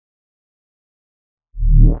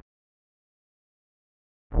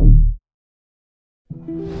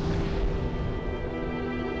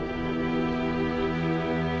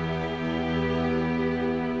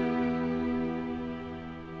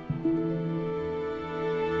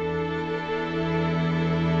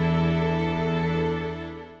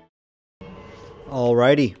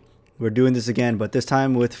Alrighty, we're doing this again, but this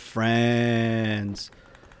time with friends.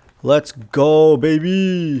 Let's go,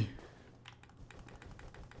 baby!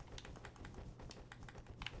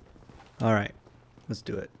 Alright, let's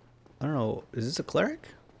do it. I don't know, is this a cleric?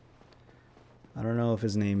 I don't know if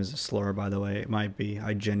his name is a slur, by the way. It might be.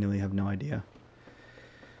 I genuinely have no idea.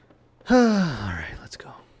 Alright, let's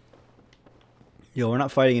go. Yo, we're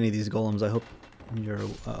not fighting any of these golems. I hope you're...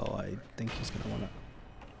 Oh, I think he's gonna wanna...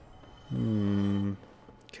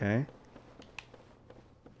 Okay.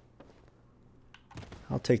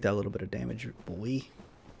 I'll take that little bit of damage, boy.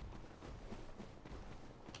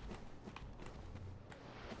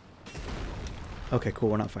 Okay, cool.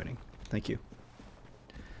 We're not fighting. Thank you.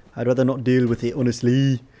 I'd rather not deal with it,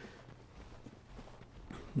 honestly.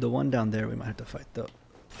 The one down there we might have to fight, though.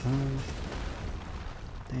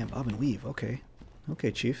 Damn, bob and weave. Okay.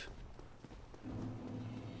 Okay, chief.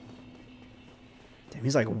 Damn,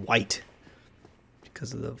 he's like white.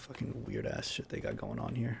 Because of the fucking weird ass shit they got going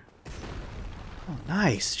on here. Oh,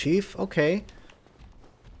 nice, chief. Okay.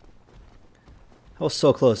 I was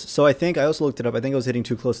so close. So I think, I also looked it up. I think I was hitting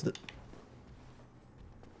too close to the...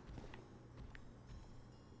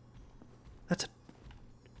 That's a...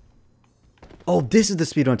 Oh, this is the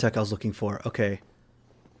speedrun tech I was looking for. Okay.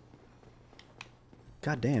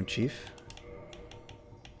 God damn, chief.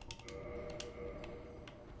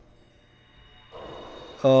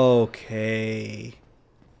 Okay.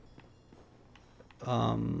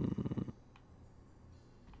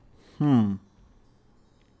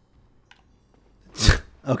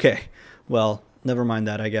 Okay. Well, never mind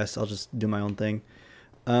that, I guess. I'll just do my own thing.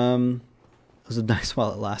 It was nice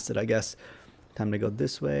while it lasted, I guess. Time to go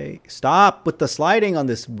this way. Stop with the sliding on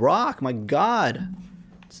this rock. My God.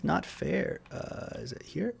 It's not fair. Is it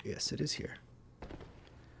here? Yes, it is here.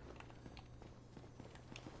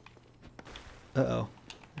 Uh-oh.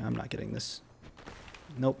 I'm not getting this.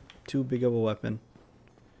 Nope. Too big of a weapon.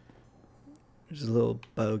 Which is a little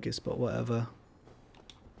bogus, but whatever.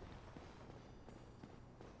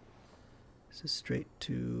 This is straight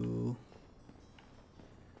to...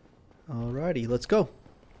 Alrighty, let's go.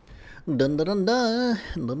 Dun dun dun dun.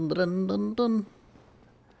 Dun dun dun dun.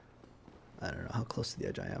 I don't know how close to the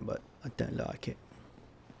edge I am, but I don't like it.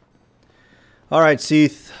 Alright,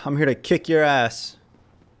 SEATH. I'm here to kick your ass.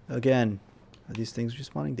 Again. Are these things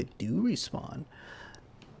respawning? They do respawn.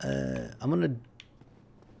 I'm gonna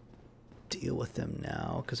deal with them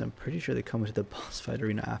now because I'm pretty sure they come into the boss fight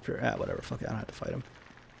arena after. Whatever. Fuck it. I don't have to fight them.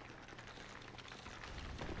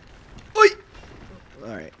 Oi!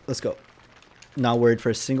 Alright, let's go. Not worried for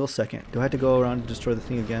a single second. Do I have to go around and destroy the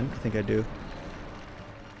thing again? I think I do.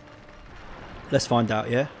 Let's find out,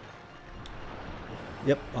 yeah?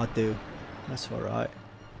 Yep, I do. That's alright.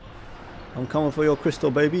 I'm coming for your crystal,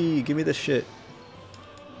 baby. Give me this shit.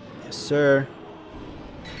 Yes, sir.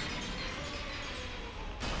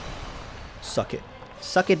 Suck it.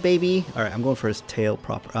 Suck it, baby. Alright, I'm going for his tail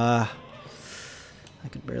proper. I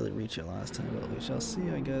could barely reach it last time, but we shall see,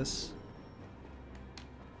 I guess.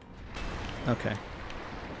 Okay.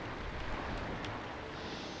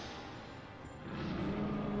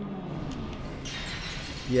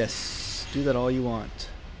 Yes, do that all you want.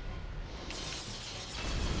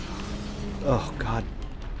 Oh, God.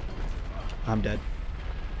 I'm dead.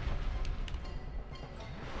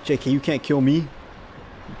 JK, you can't kill me.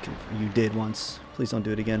 You did once. Please don't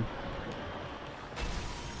do it again.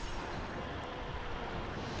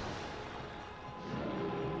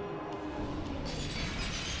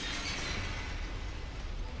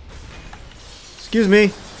 Excuse me.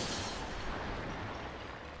 Do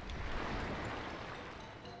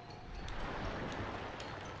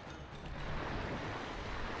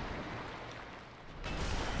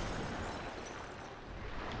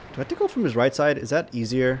I have to go from his right side? Is that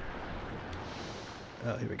easier?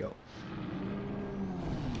 Oh, here we go.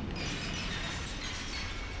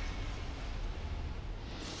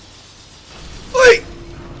 Oi!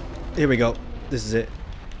 Here we go. This is it.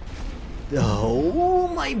 Oh,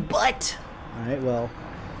 my butt! Alright, well,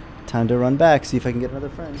 time to run back, see if I can get another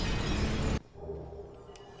friend.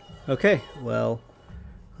 Okay, well,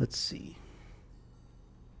 let's see.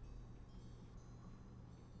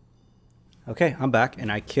 Okay, I'm back,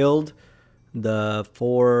 and I killed the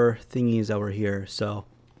 4 thingies that were here, so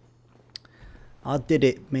I did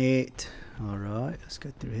it, mate. Alright, let's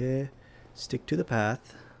go through here. Stick to the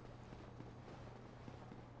path.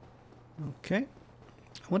 Okay.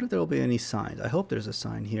 wonder if there will be any signs. I hope there's a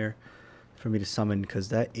sign here for me to summon, because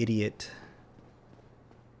that idiot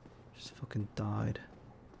just fucking died.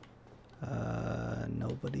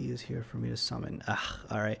 Nobody is here for me to summon.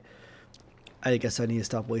 Alright. I guess I need to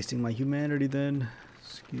stop wasting my humanity then.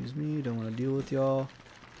 Excuse me, don't want to deal with y'all.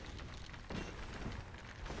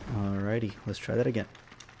 Alrighty, let's try that again.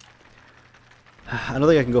 I don't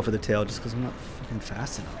think I can go for the tail just because I'm not fucking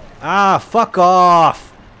fast enough. Ah, fuck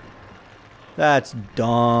off! That's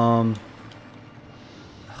dumb.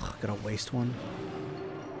 Ugh, gotta waste one.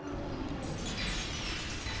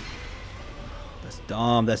 That's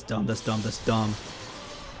dumb, that's dumb, that's dumb, that's dumb.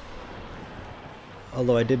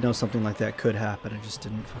 Although I did know something like that could happen, I just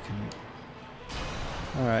didn't fucking...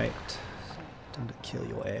 Alright. Time to kill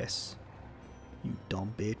your ass. You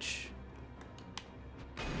dumb bitch.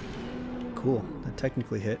 Cool, that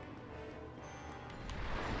technically hit.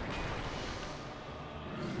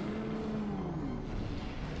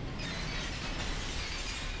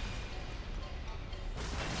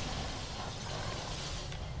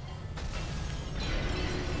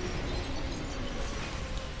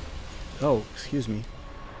 Oh, excuse me.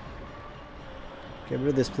 Get rid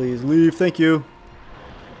of this, please. Leave, thank you.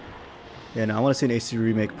 Yeah, no, I want to see an AC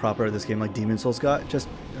remake proper of this game like Demon Souls got. Just,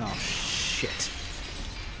 oh shit.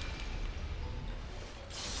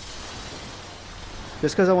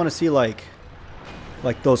 Just because I want to see like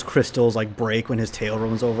those crystals like break when his tail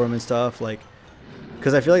runs over him and stuff. Like,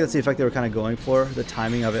 because I feel like that's the effect they were kind of going for. The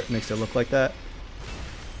timing of it makes it look like that.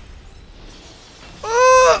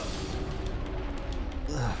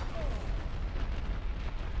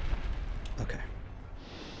 Okay.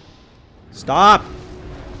 Stop!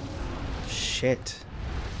 Shit.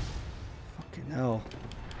 Fucking hell.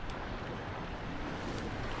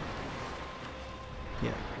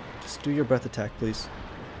 Yeah. Just do your breath attack, please.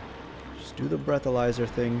 Just do the breathalyzer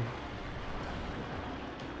thing.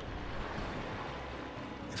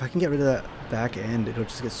 If I can get rid of that back end, it'll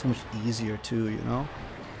just get so much easier too, you know?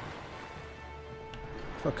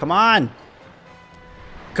 Fuck, come on!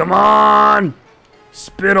 Come on!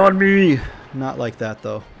 Spit on me! Not like that,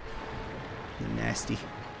 though. You're nasty.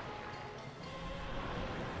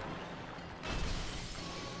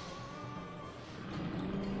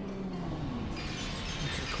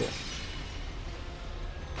 Cool.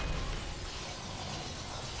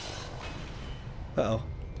 Uh-oh.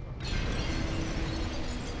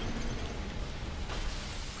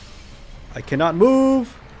 I cannot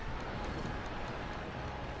move!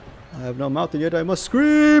 I have no mouth and yet I must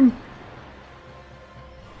scream!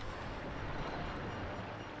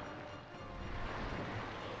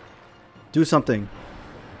 Do something.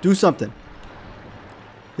 Do something.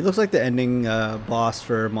 He looks like the ending boss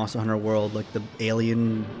for Monster Hunter World, like the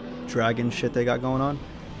alien dragon shit they got going on.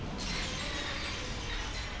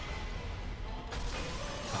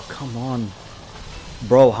 Oh, come on.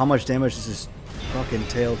 Bro, how much damage does this fucking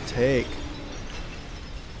tail take?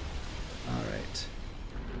 Alright.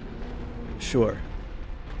 Sure.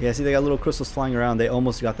 Yeah, see, they got little crystals flying around. They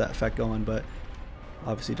almost got that effect going, but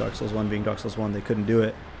obviously Dark Souls 1 being Dark Souls 1, they couldn't do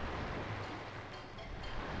it.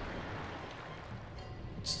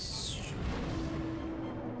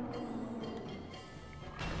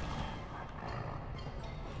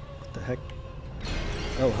 What the heck?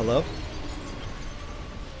 Oh, hello?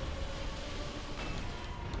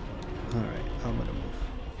 Alright, I'm gonna move.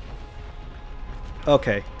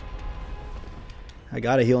 Okay. I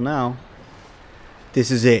gotta heal now.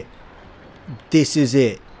 This is it. This is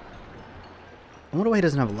it. I wonder why he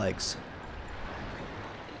doesn't have legs.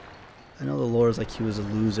 I know the lore is like he was a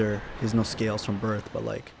loser. He has no scales from birth, but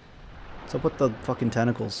like, what's up with the fucking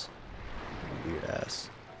tentacles? Weird ass.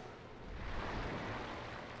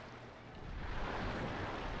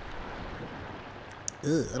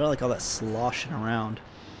 Ugh, I don't like all that sloshing around.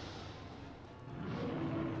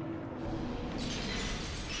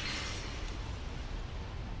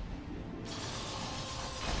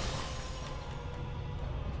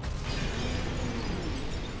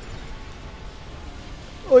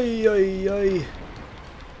 Oi, oi, oi.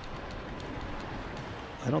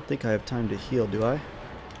 I don't think I have time to heal, do I?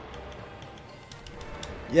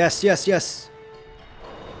 Yes, yes, yes.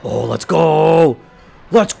 Oh, let's go.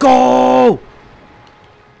 Let's go.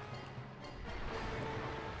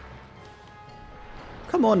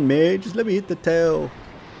 Come on, mage. Just let me hit the tail.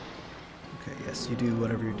 Okay, yes, you do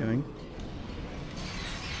whatever you're doing.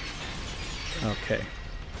 Okay.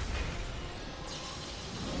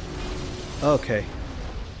 Okay.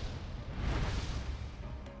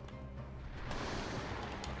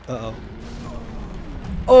 Uh-oh.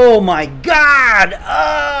 Oh my god!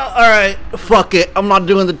 Alright, fuck it. I'm not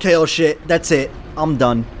doing the tail shit. That's it. I'm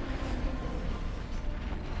done.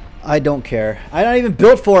 I don't care. I'm not even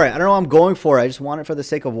built for it. I don't know what I'm going for. I just want it for the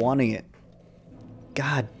sake of wanting it.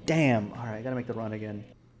 God damn. Alright, I gotta make the run again.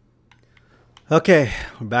 Okay,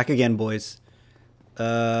 we're back again, boys.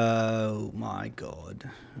 Oh my god.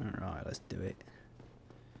 Alright, let's do it.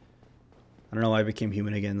 I don't know why I became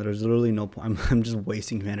human again. There's literally no point. I'm just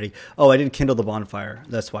wasting humanity. Oh, I didn't kindle the bonfire.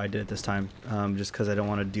 That's why I did it this time. Just because I don't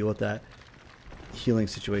want to deal with that healing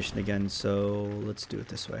situation again. So let's do it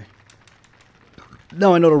this way.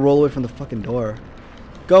 No, I know to roll away from the fucking door.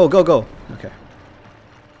 Go, go, go. Okay.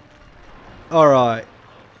 Alright.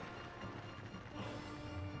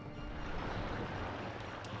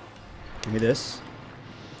 Give me this.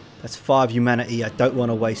 That's 5 humanity. I don't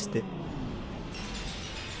want to waste it.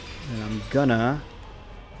 And I'm gonna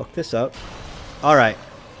fuck this up. Alright.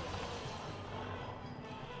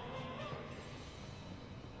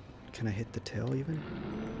 Can I hit the tail even?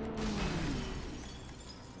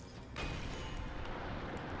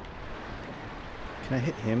 Can I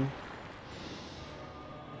hit him?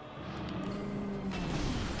 I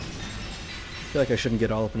feel like I shouldn't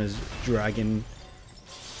get all up in his dragon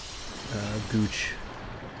gooch.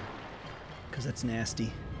 Because that's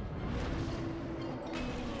nasty.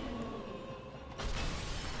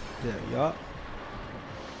 There you are.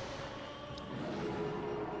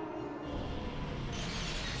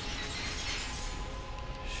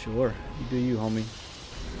 Sure, you do you, homie.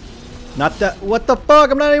 Not that. What the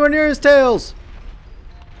fuck? I'm not anywhere near his tails.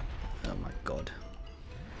 Oh my god.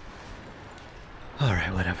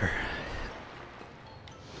 Alright, whatever.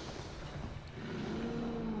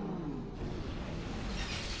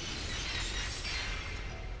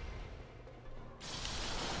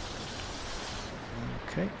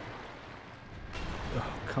 Okay.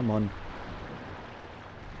 Oh, come on.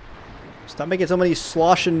 Stop making so many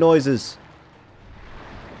sloshing noises.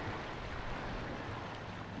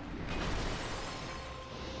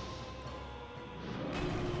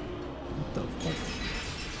 What the fuck?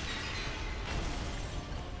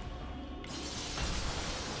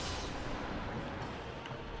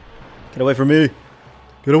 Get away from me!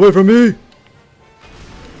 Get away from me!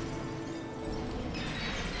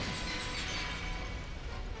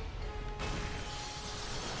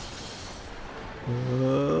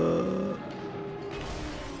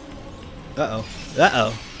 Uh-oh.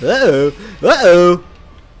 Uh-oh. Uh-oh. Uh-oh.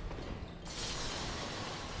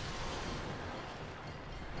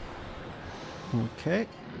 Okay.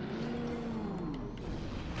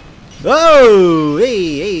 Oh!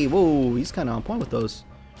 Hey, hey, whoa. He's kind of on point with those.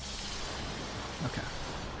 Okay.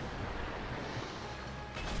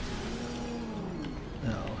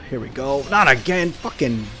 Oh, here we go. Not again.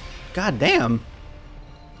 Fucking goddamn.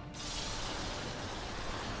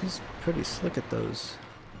 He's pretty slick at those.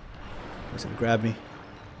 He's gonna grab me.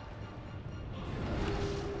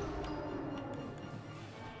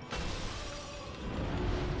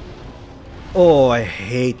 Oh, I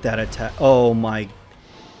hate that attack. Oh my.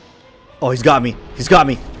 Oh, he's got me. He's got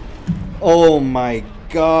me. Oh my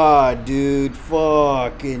god, dude.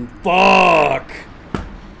 Fucking fuck.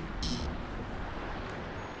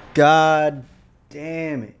 God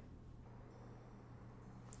damn it.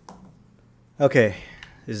 Okay,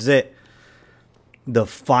 this is it. The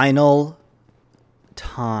final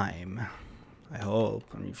time. I hope.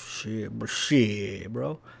 I mean, shit,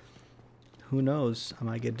 bro. Who knows? I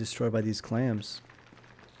might get destroyed by these clams.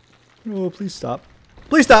 Oh, please stop.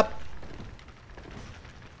 Please stop!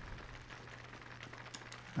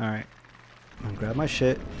 Alright. I'm gonna grab my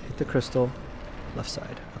shit, hit the crystal, left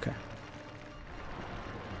side. Okay.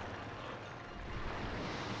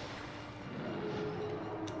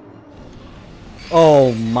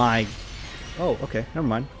 Oh my. Oh, okay. Never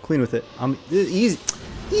mind. Clean with it. Easy.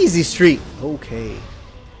 Easy street. Okay.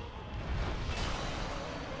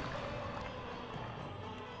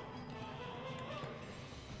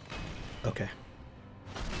 Okay.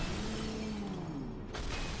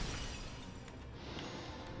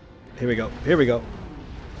 Here we go. Here we go.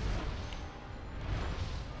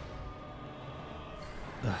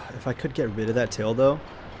 If I could get rid of that tail, though,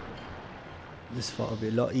 this fight would be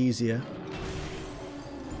a lot easier.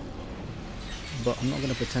 But I'm not going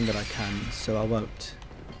to pretend that I can, so I won't.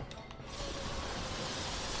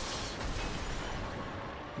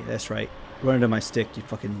 Yeah, that's right. Run into my stick, you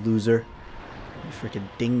fucking loser. You freaking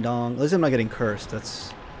ding dong. At least I'm not getting cursed.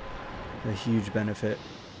 That's a huge benefit.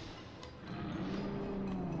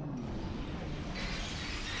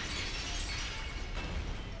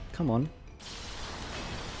 Come on.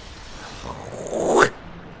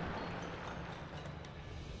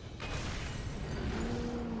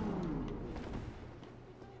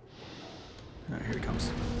 Alright, here he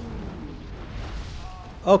comes.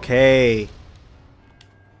 Okay.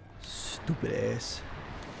 Stupid ass.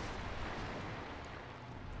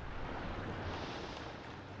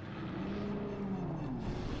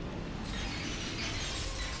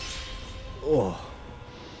 Oh.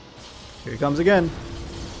 Here he comes again.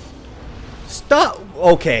 Stop!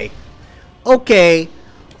 Okay. Okay.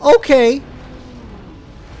 Okay.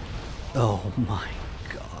 Oh my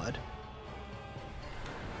god.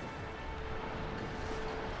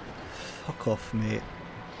 Fuck off, mate.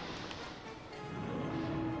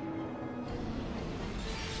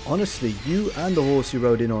 Honestly, you and the horse you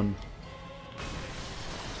rode in on.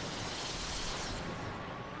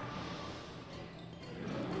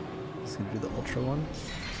 He's gonna do the ultra one.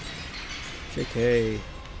 JK.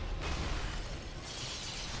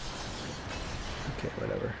 Okay,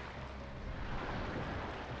 whatever.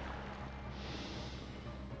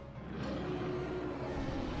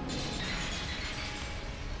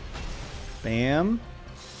 Bam.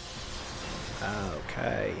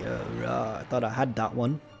 Okay. I thought I had that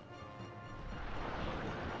one.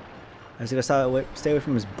 I just gotta stay away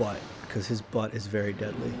from his butt, because his butt is very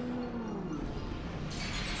deadly.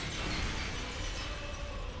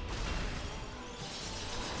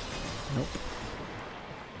 Nope.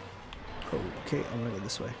 Okay, I'm gonna go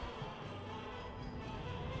this way.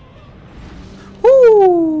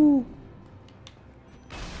 Woo!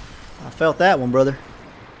 I felt that one, brother.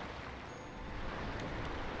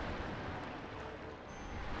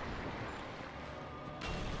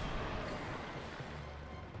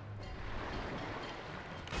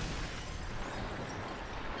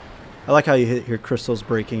 I like how you hear crystals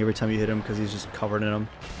breaking every time you hit him because he's just covered in them.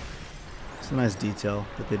 It's a nice detail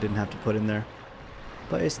that they didn't have to put in there.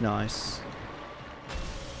 But it's nice.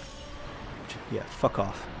 Yeah, fuck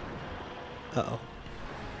off. Uh-oh.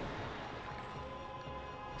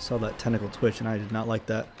 Saw that tentacle twitch and I did not like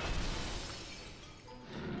that.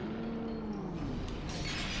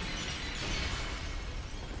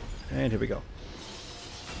 And here we go.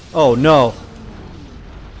 Oh no!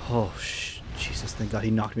 Oh Jesus, thank God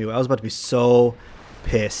he knocked me away. I was about to be so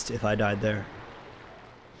pissed if I died there.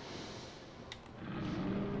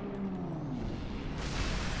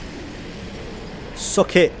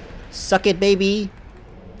 Suck it. Suck it, baby.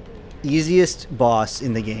 Easiest boss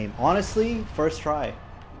in the game. Honestly, first try.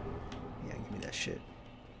 Yeah, give me that shit.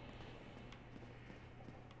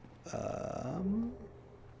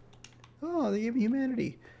 Oh, they give me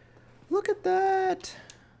humanity. Look at that.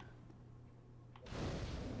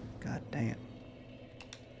 God damn.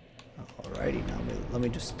 Alrighty, now let me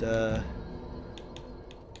just I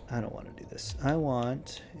don't want to do this. I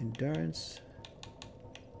want endurance.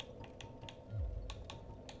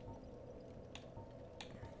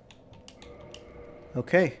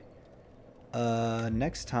 Okay.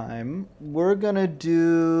 Next time we're gonna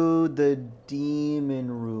do the demon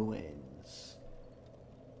ruins.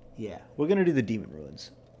 Yeah, we're gonna do the demon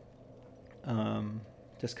ruins.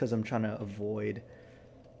 Just because I'm trying to avoid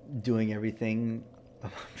doing everything. I'm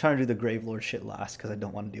trying to do the Grave Lord shit last because I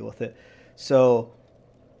don't want to deal with it. So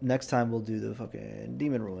next time we'll do the fucking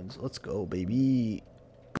demon ruins. Let's go, baby.